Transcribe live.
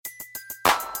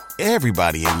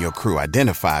Everybody in your crew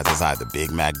identifies as either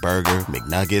Big Mac Burger,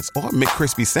 McNuggets, or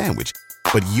McCrispy Sandwich.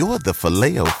 But you're the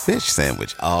Filet-O-Fish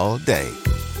Sandwich all day.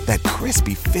 That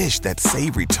crispy fish, that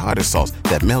savory tartar sauce,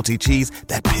 that melty cheese,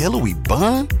 that pillowy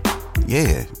bun.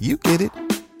 Yeah, you get it.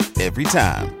 Every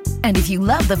time. And if you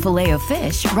love the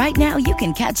Filet-O-Fish, right now you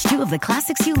can catch two of the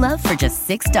classics you love for just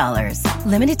 $6.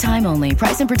 Limited time only.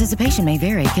 Price and participation may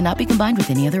vary. Cannot be combined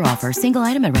with any other offer. Single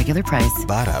item at regular price.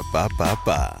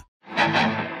 Ba-da-ba-ba-ba.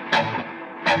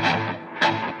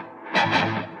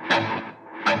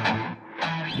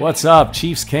 What's up,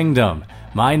 Chiefs Kingdom?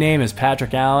 My name is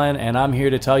Patrick Allen, and I'm here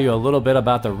to tell you a little bit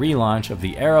about the relaunch of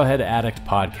the Arrowhead Addict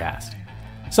Podcast.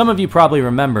 Some of you probably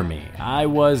remember me. I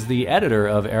was the editor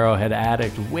of Arrowhead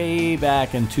Addict way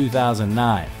back in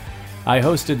 2009. I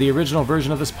hosted the original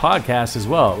version of this podcast as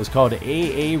well. It was called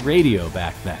AA Radio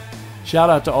back then. Shout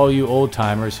out to all you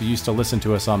old-timers who used to listen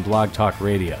to us on Blog Talk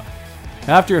Radio.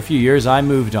 After a few years, I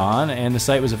moved on, and the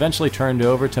site was eventually turned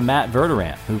over to Matt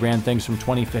Verderant, who ran things from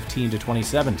 2015 to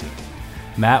 2017.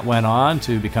 Matt went on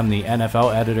to become the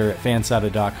NFL editor at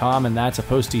Fansided.com, and that's a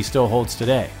post he still holds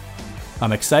today.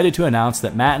 I'm excited to announce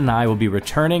that Matt and I will be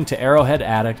returning to Arrowhead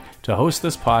Addict to host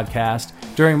this podcast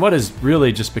during what is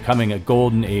really just becoming a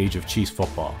golden age of Chiefs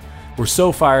football. We're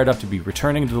so fired up to be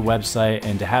returning to the website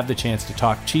and to have the chance to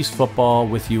talk Chiefs football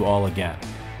with you all again.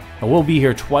 We'll be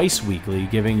here twice weekly,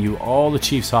 giving you all the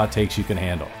Chiefs hot takes you can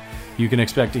handle. You can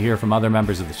expect to hear from other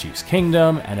members of the Chiefs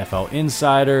Kingdom, NFL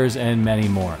insiders, and many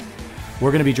more.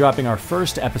 We're going to be dropping our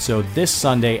first episode this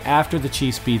Sunday after the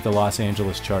Chiefs beat the Los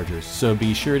Angeles Chargers, so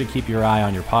be sure to keep your eye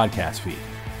on your podcast feed.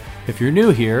 If you're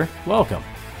new here, welcome.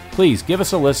 Please give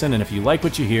us a listen, and if you like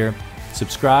what you hear,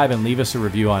 subscribe and leave us a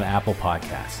review on Apple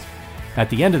Podcasts. At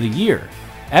the end of the year,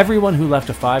 everyone who left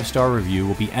a 5-star review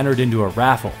will be entered into a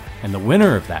raffle, and the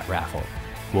winner of that raffle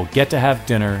will get to have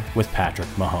dinner with Patrick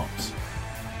Mahomes.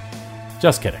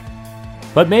 Just kidding.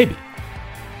 But maybe.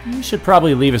 You should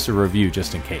probably leave us a review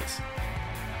just in case.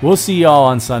 We'll see y'all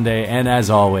on Sunday, and as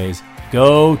always,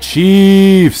 go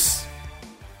Chiefs!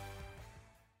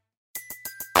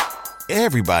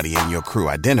 Everybody in your crew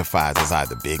identifies as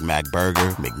either Big Mac Burger,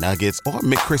 McNuggets, or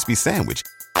McCrispy Sandwich.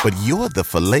 But you're the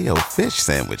Filet-O-Fish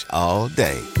Sandwich all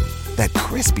day. That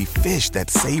crispy fish, that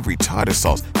savory tartar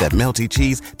sauce, that melty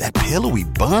cheese, that pillowy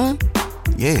bun.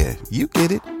 Yeah, you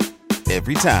get it.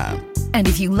 Every time. And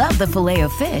if you love the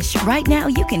Filet-O-Fish, right now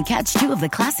you can catch two of the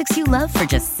classics you love for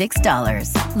just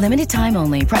 $6. Limited time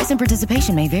only. Price and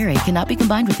participation may vary. Cannot be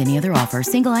combined with any other offer.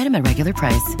 Single item at regular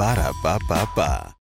price. Ba-da-ba-ba-ba.